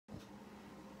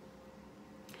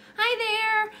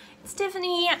it's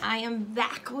Tiffany. I am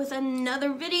back with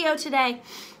another video today.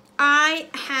 I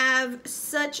have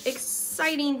such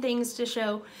exciting things to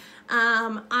show.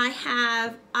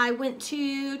 I went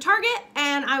to Target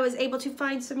and I was able to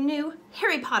find some new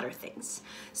Harry Potter things.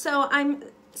 So I'm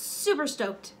super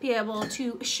stoked to be able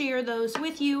to share those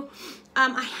with you.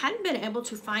 I hadn't been able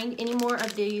to find any more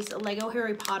of these Lego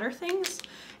Harry Potter things,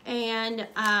 and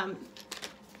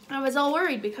I was all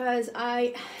worried because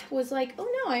I was like, oh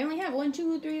no, I only have 1,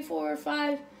 2, 3, 4,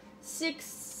 5, 6,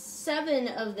 7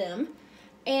 of them.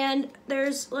 And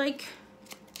there's like,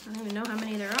 I don't even know how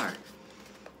many there are.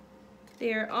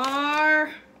 There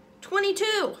are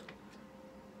 22.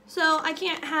 So I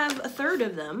can't have a third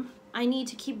of them. I need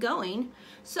to keep going.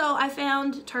 So I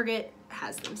found Target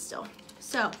has them still.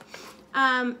 So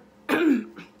we're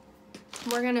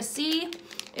gonna see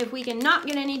if we can not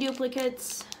get any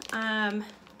duplicates.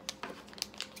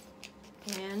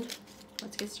 And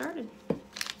let's get started.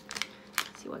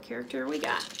 See what character we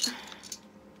got.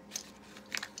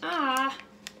 Do I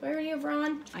already have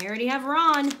Ron? I already have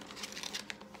Ron.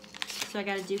 So I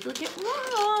got a duplicate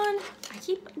Ron. I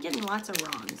keep getting lots of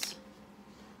Rons.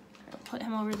 I'll put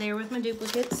him over there with my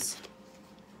duplicates.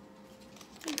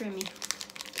 Hey, Grimmy.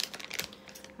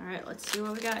 All right, let's see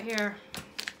what we got here.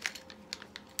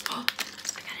 Oh,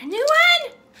 I got a new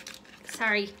one.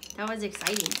 Sorry, that was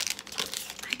exciting.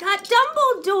 I got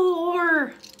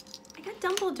Dumbledore.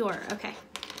 Okay.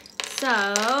 So,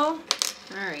 all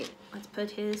right, let's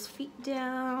put his feet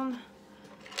down,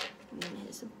 and then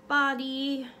his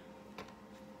body,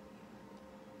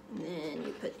 and then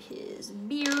you put his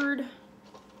beard,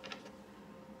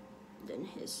 then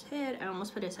his head. I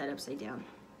almost put his head upside down.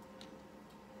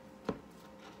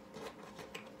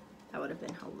 That would have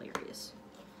been hilarious.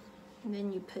 And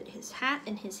then you put his hat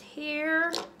and his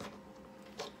hair.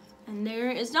 And there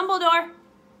is Dumbledore.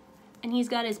 And he's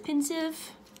got his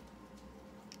pensive.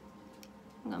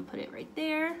 I'm gonna put it right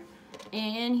there.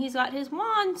 And he's got his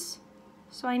wands.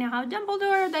 So I now have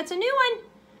Dumbledore. That's a new one.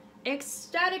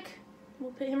 Ecstatic.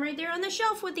 We'll put him right there on the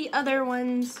shelf with the other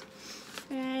ones.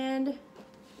 And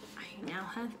I now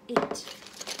have 8.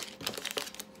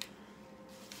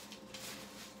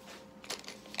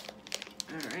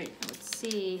 All right, let's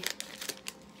see.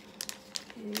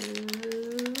 Who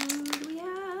do we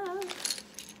have?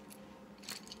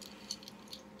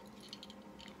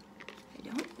 I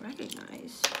don't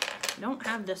recognize. I don't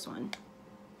have this one.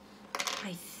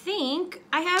 I think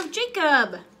I have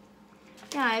Jacob.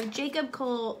 Yeah, I have Jacob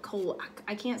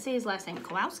I can't say his last name.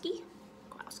 Kowalski?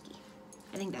 Kowalski.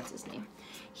 I think that's his name.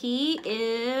 He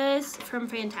is from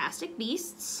Fantastic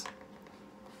Beasts.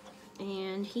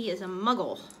 And he is a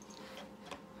Muggle.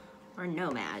 Or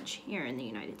nomad here in the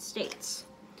United States.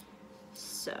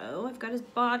 So I've got his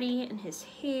body and his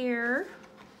hair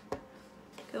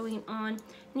going on.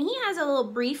 And he has a little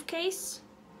briefcase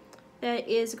that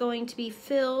is going to be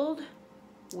filled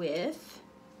with,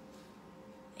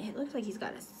 it looks like he's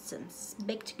got some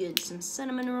baked goods, some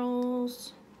cinnamon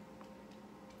rolls.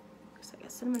 Looks like a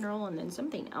cinnamon roll and then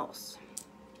something else.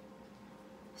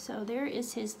 So there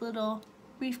is his little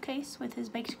briefcase with his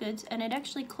baked goods, and it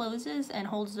actually closes and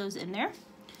holds those in there.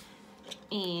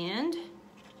 And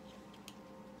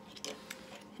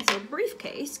his little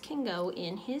briefcase can go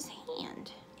in his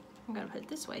hand. I'm gonna put it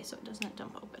this way so it doesn't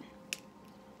dump open.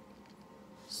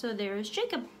 So there's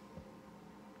Jacob.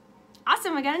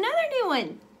 Awesome, I got another new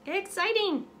one.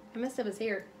 Exciting. I messed up his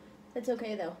hair. That's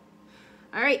okay though.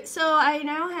 All right, so I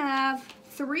now have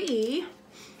 3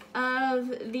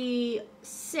 of the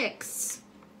 6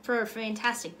 for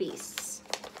Fantastic Beasts.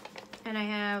 And I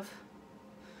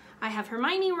have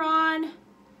Hermione, Ron,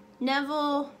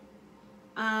 Neville,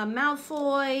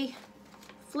 Malfoy,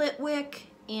 Flitwick,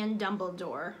 and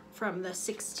Dumbledore from the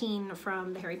 16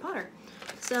 from the Harry Potter.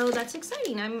 So that's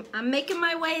exciting. I'm making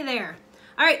my way there.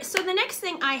 All right, so the next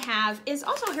thing I have is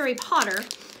also Harry Potter,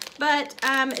 but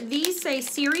these say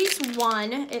Series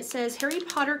 1. It says Harry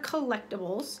Potter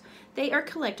Collectibles. They are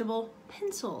collectible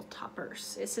pencil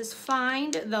toppers. It says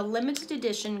find the limited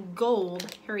edition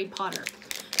gold Harry Potter.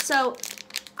 So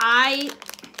I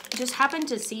just happened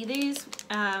to see these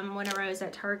whenever I was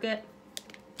at Target,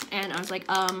 and I was like,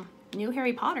 new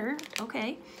Harry Potter,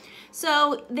 okay.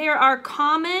 So there are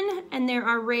common and there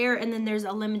are rare, and then there's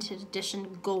a limited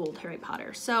edition gold Harry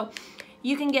Potter. So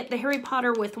you can get the Harry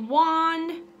Potter with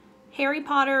wand, Harry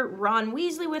Potter, Ron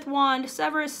Weasley with wand,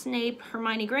 Severus Snape,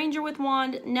 Hermione Granger with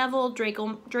wand, Neville,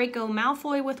 Draco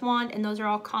Malfoy with wand, and those are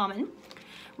all common.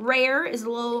 Rare is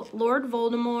Lord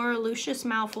Voldemort, Lucius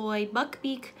Malfoy,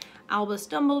 Buckbeak, Albus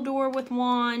Dumbledore with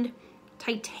wand,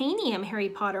 Titanium Harry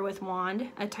Potter with wand,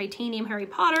 a Titanium Harry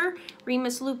Potter,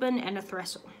 Remus Lupin, and a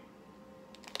Threstle.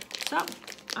 So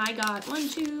I got 1,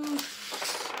 2,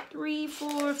 3,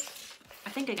 4, I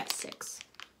think I got 6.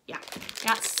 Yeah, I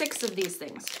got 6 of these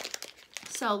things.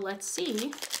 So let's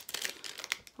see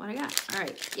what I got. All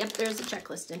right, yep, there's a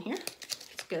checklist in here.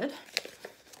 It's good.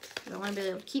 I want to be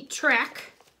able to keep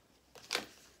track.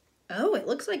 Oh, it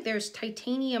looks like there's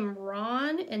Titanium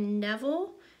Ron and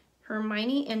Neville,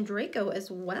 Hermione, and Draco as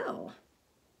well.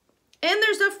 And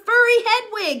there's a furry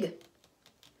Hedwig.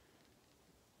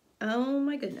 Oh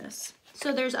my goodness.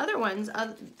 So there's other ones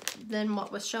other than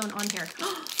what was shown on here.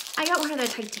 I got one of the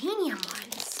titanium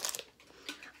ones.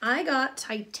 I got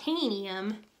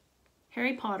titanium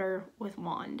Harry Potter with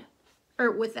wand. Or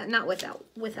with that, not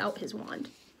without his wand.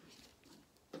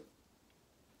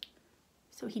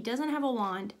 So he doesn't have a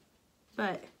wand,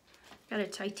 but got a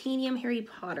titanium Harry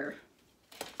Potter.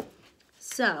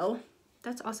 So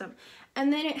that's awesome.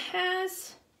 And then it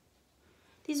has,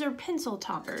 these are pencil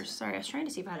toppers. Sorry, I was trying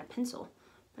to see if I had a pencil,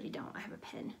 but I don't. I have a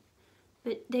pen.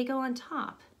 But they go on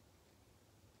top.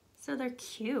 So they're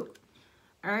cute.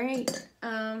 All right.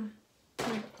 I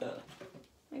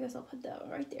guess I'll put that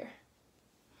right there.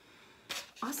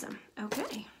 Awesome.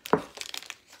 Okay. Let's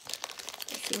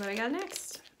see what I got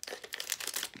next.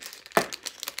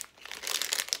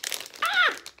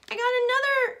 Ah! I got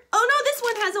another. Oh no, this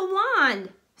one has a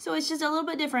wand. So it's just a little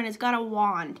bit different. It's got a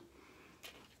wand.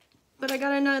 But I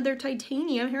got another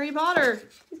titanium Harry Potter.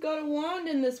 He's got a wand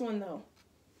in this one though.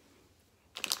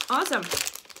 Awesome.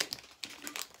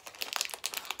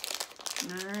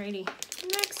 Alrighty.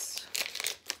 Next.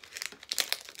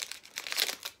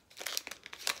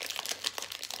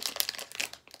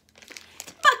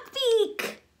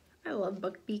 Buckbeak! I love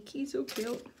Buckbeak. He's so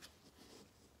cute.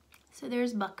 So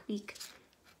there's Buckbeak.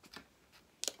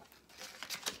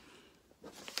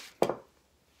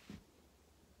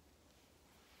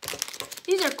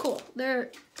 These are cool.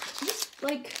 They're just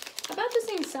like about the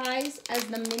same size as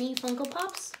the mini Funko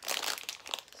Pops.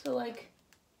 So like,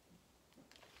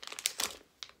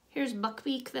 here's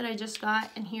Buckbeak that I just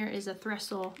got, and here is a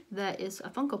Threstle that is a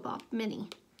Funko Pop mini.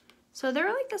 So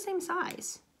they're like the same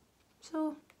size.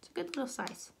 So it's a good little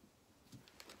size.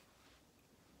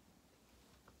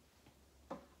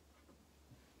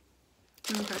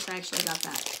 And of course I actually got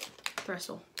that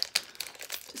Threstle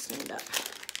to stand up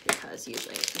because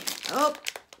usually I can't. Oh,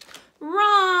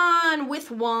 Ron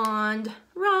with wand.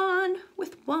 Ron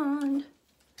with wand.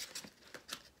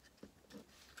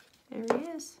 There he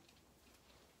is.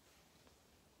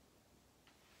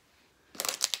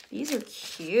 These are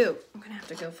cute. I'm gonna have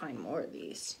to go find more of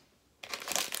these.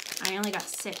 I only got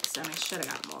 6 and I should have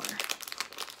got more.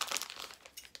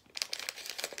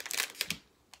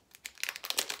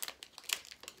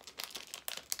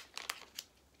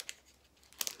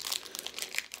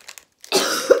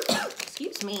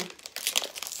 Excuse me.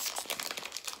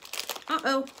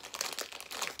 Uh-oh.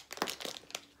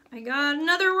 I got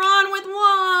another Ron with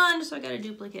wand, so I got a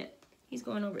duplicate. He's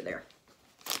going over there.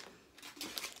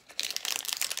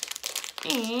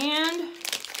 And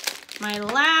my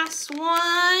last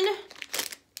one,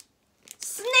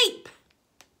 Snape.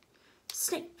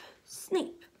 Snape,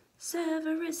 Snape,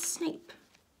 Severus Snape.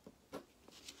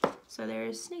 So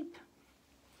there's Snape.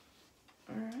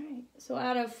 All right, so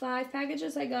out of 5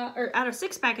 packages I got, or out of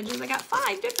 6 packages, I got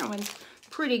 5 different ones.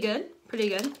 Pretty good, pretty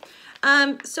good.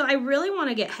 So I really want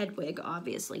to get Hedwig,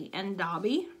 obviously, and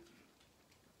Dobby.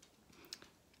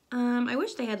 I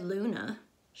wish they had Luna.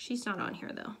 She's not on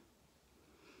here, though.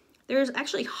 There's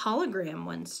actually hologram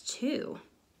ones, too.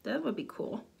 That would be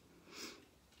cool.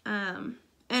 And,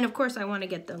 of course, I want to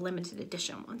get the limited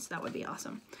edition ones. That would be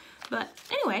awesome. But,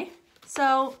 anyway,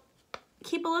 so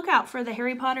keep a lookout for the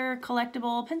Harry Potter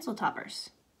collectible pencil toppers.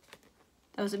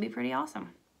 Those would be pretty awesome.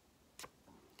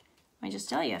 I just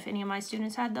tell you, if any of my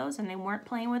students had those and they weren't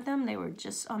playing with them, they were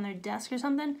just on their desk or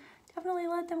something, definitely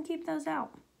let them keep those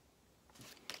out.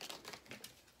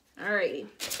 Alrighty.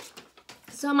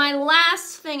 So my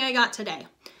last thing I got today.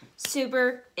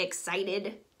 Super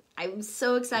excited. I'm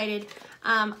so excited.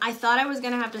 I thought I was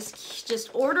going to have to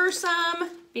just order some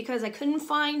because I couldn't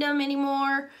find them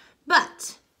anymore,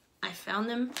 but I found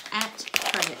them at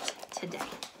Target today.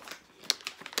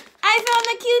 I found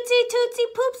the Cutesy Tootsie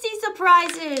Poopsie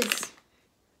surprises.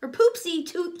 Or Poopsie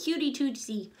Cutie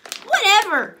Tootsie.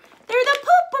 Whatever. They're the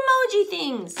poop emoji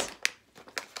things.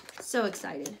 So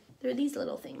excited. They're these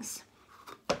little things.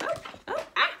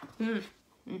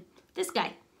 This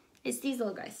guy. It's these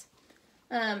little guys.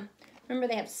 Remember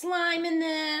they have slime in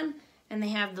them. And they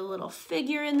have the little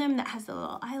figure in them that has the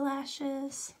little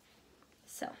eyelashes.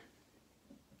 So.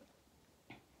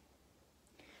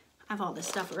 I have all this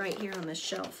stuff right here on this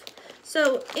shelf.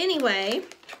 So anyway,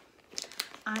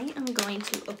 I am going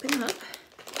to open up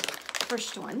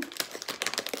first one,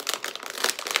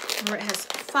 where it has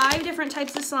 5 different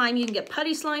types of slime. You can get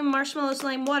putty slime, marshmallow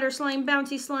slime, water slime,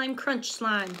 bouncy slime, crunch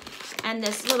slime. And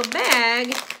this little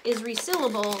bag is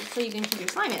resealable so you can keep your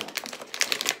slime in it.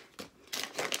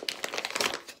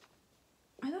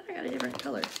 I thought I got a different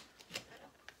color.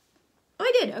 Oh,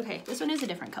 I did. Okay, this one is a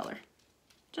different color.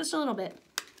 Just a little bit.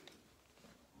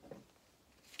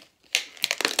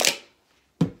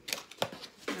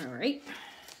 All right.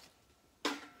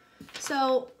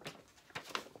 So,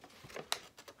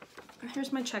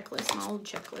 here's my checklist, my old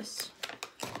checklist.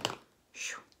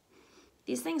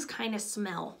 These things kind of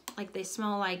smell like they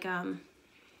smell like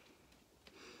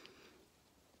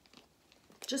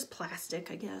just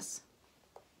plastic, I guess.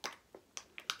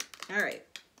 All right,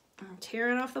 I'm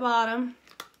tearing off the bottom.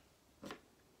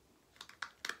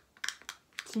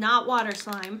 It's not water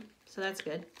slime, so that's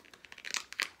good.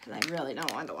 Because I really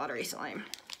don't want the watery slime.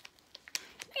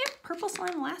 I had purple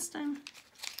slime last time.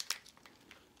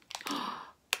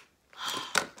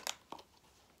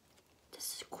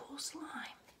 This is cool slime.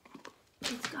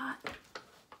 It's got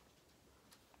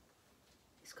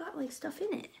like stuff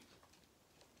in it.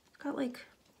 It's got like,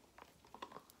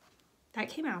 that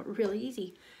came out really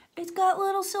easy. It's got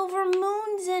little silver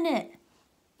moons in it.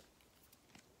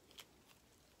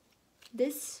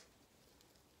 This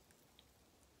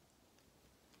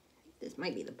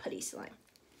might be the putty slime.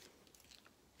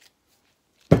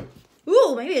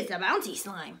 Ooh, maybe it's a bouncy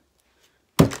slime.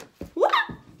 What?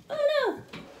 Oh no!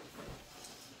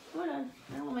 Hold on,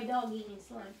 I don't want my dog eating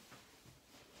slime.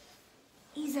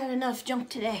 He's had enough junk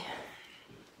today.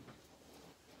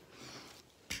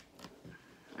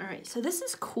 All right, so this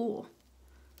is cool.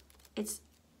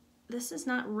 This is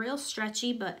not real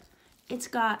stretchy, but it's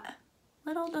got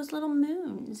those little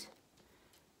moons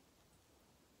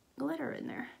glitter in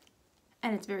there.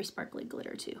 And it's very sparkly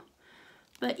glitter too.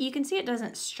 But you can see it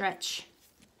doesn't stretch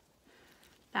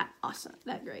that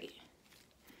great.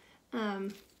 I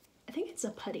think it's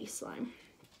a putty slime.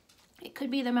 It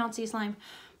could be the bouncy slime,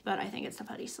 but I think it's the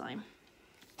putty slime.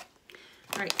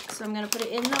 All right, so I'm gonna put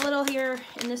it in this little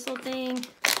thing.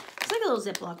 It's like a little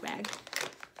Ziploc bag.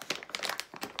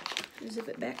 Zip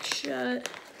it back shut.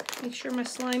 Make sure my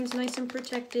slime's nice and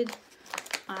protected.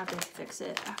 I'll have to fix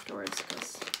it afterwards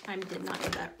because I did not do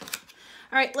that.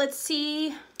 All right, let's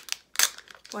see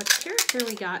what character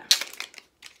we got.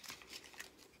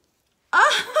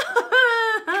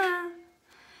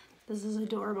 This is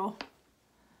adorable.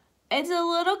 It's a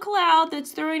little cloud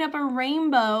that's throwing up a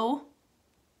rainbow.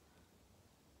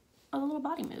 Oh, the little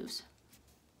body moves.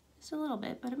 Just a little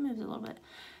bit, but it moves a little bit.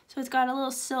 So it's got a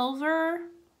little silver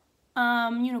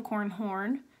unicorn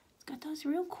horn. It's got those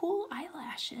real cool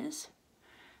eyelashes.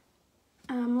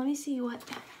 Let me see what...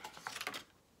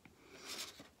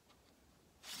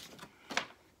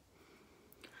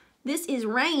 This is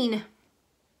Rain.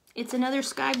 It's another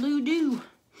sky blue dew.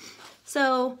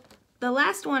 So the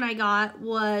last one I got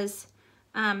was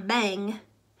Bang,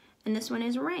 and this one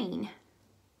is Rain.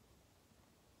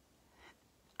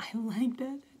 I like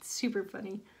that. It's super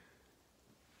funny.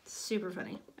 Super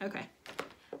funny. Okay.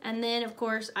 And then, of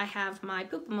course, I have my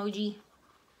poop emoji.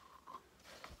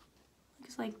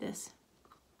 Looks like this.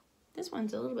 This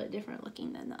one's a little bit different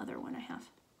looking than the other one I have.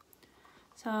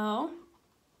 So...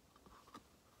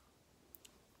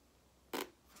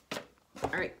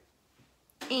 all right,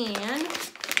 and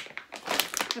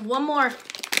I have one more.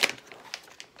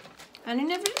 And I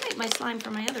never did make my slime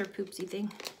for my other poopsie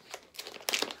thing.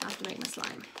 I'll have to make my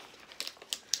slime.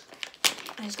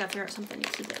 I just gotta figure out something to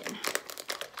keep it in.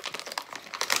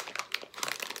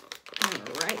 All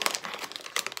right,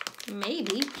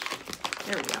 maybe.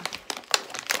 There we go.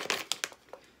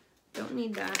 Don't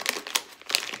need that.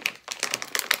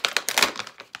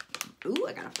 Ooh,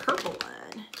 I got a purple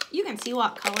one. You can see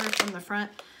what color from the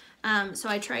front. So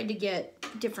I tried to get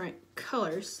different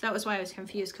colors. That was why I was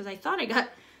confused, because I thought I got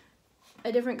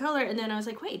a different color, and then I was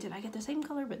like, wait, did I get the same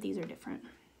color? But these are different.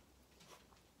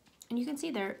 And you can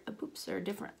see their poops are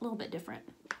different, a little bit different.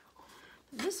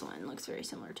 This one looks very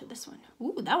similar to this one.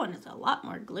 Ooh, that one is a lot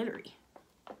more glittery.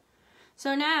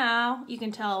 So now you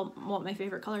can tell what my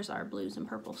favorite colors are, blues and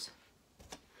purples.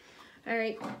 All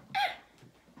right.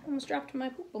 Almost dropped my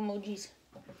poop emojis.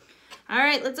 All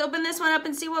right, let's open this one up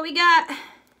and see what we got.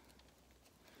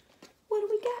 What do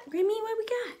we got, Grimmy? What do we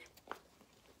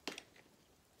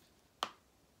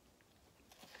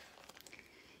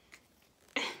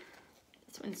got?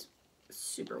 This one's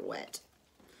super wet.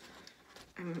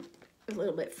 I'm a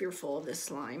little bit fearful of this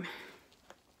slime.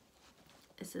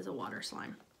 This is a water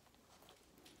slime.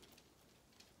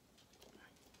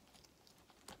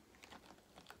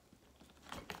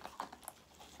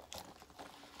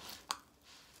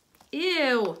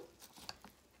 Ew.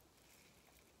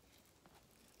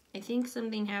 I think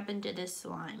something happened to this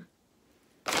slime.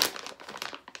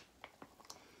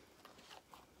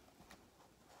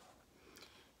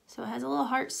 So it has a little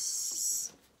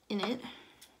hearts in it.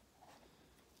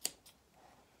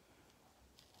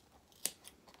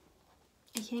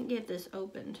 I can't get this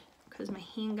opened because my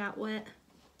hand got wet.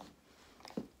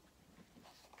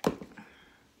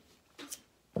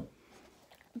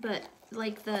 But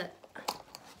like the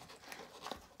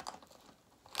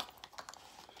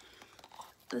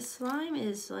slime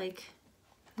is like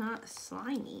not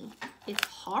slimy. It's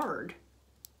hard.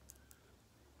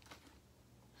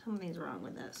 Something's wrong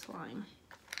with that slime.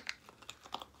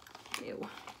 Ew.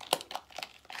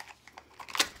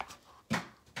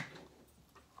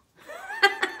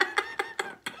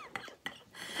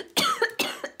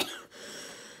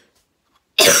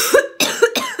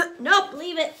 Nope,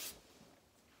 leave it.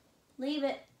 Leave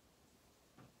it.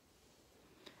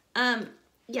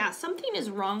 Yeah, something is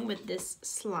wrong with this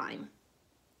slime.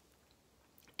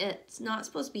 It's not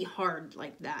supposed to be hard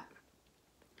like that.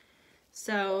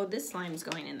 So this slime's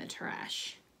going in the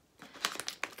trash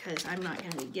because I'm not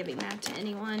going to be giving that to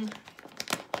anyone.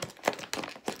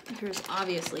 There's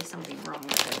obviously something wrong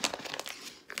with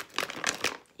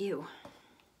it. Ew.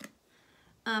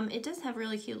 It does have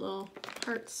really cute little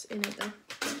hearts in it though.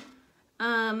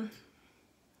 And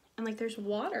like there's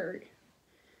water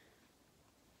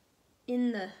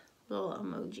in the little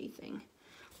emoji thing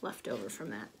left over from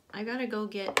that. I gotta go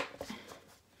get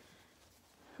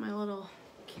my little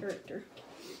character.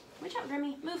 Watch out,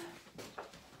 Remy, move.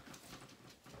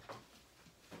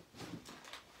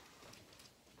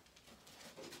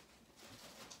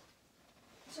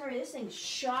 Sorry, this thing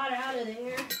shot out of the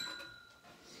air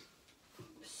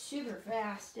super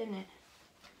fast, didn't it?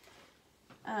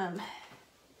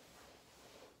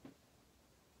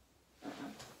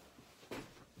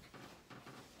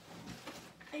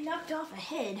 I knocked off a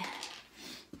head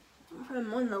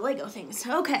from one of the Lego things.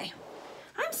 Okay,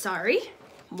 I'm sorry.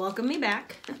 Welcome me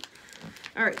back.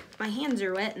 All right, my hands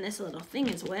are wet and this little thing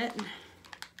is wet.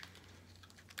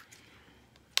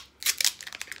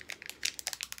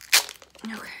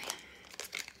 Okay.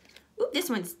 Ooh, this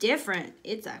one's different.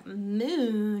 It's a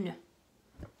moon.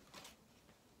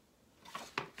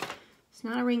 It's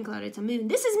not a rain cloud, it's a moon.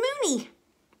 This is Moony.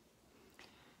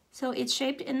 So it's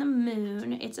shaped in the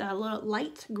moon. It's a little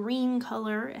light green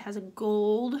color. It has a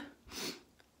gold,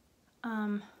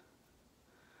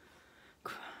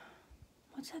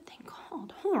 what's that thing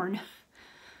called? Horn.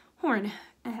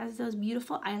 It has those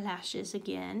beautiful eyelashes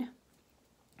again.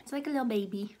 It's like a little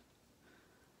baby.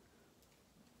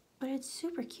 But it's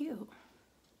super cute.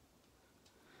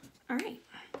 All right,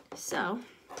 so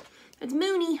it's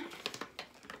Moony.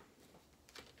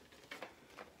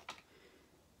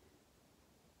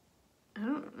 I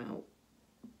don't know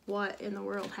what in the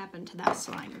world happened to that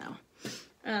slime though.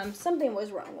 Something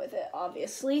was wrong with it,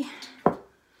 obviously.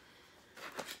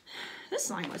 This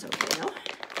slime was okay though.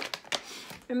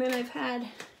 I mean, I've had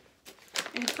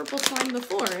a purple slime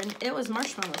before and it was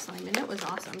marshmallow slime and it was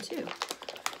awesome too.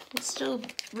 It's still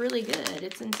really good.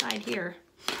 It's inside here.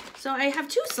 So I have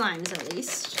 2 slimes at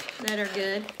least that are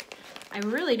good. I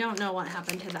really don't know what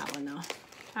happened to that one though.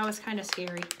 That was kind of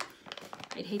scary.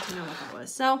 I'd hate to know what that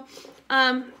was. So,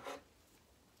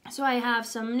 so I have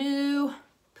some new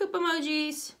poop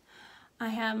emojis. I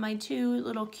have my 2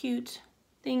 little cute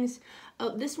things.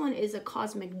 Oh, this one is a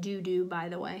cosmic doo-doo, by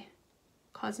the way.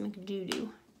 Cosmic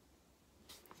doo-doo.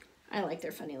 I like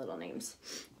their funny little names.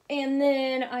 And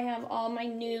then I have all my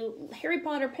new Harry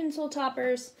Potter pencil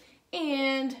toppers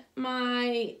and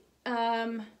my,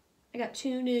 I got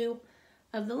 2 new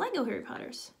of the Lego Harry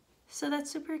Potters. So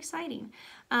that's super exciting.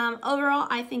 Overall,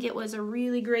 I think it was a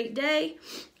really great day.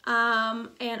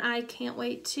 And I can't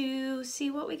wait to see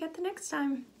what we get the next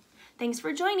time. Thanks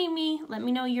for joining me. Let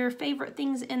me know your favorite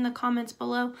things in the comments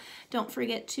below. Don't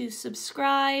forget to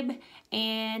subscribe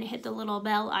and hit the little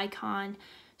bell icon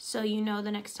so you know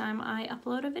the next time I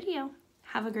upload a video.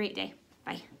 Have a great day.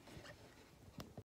 Bye.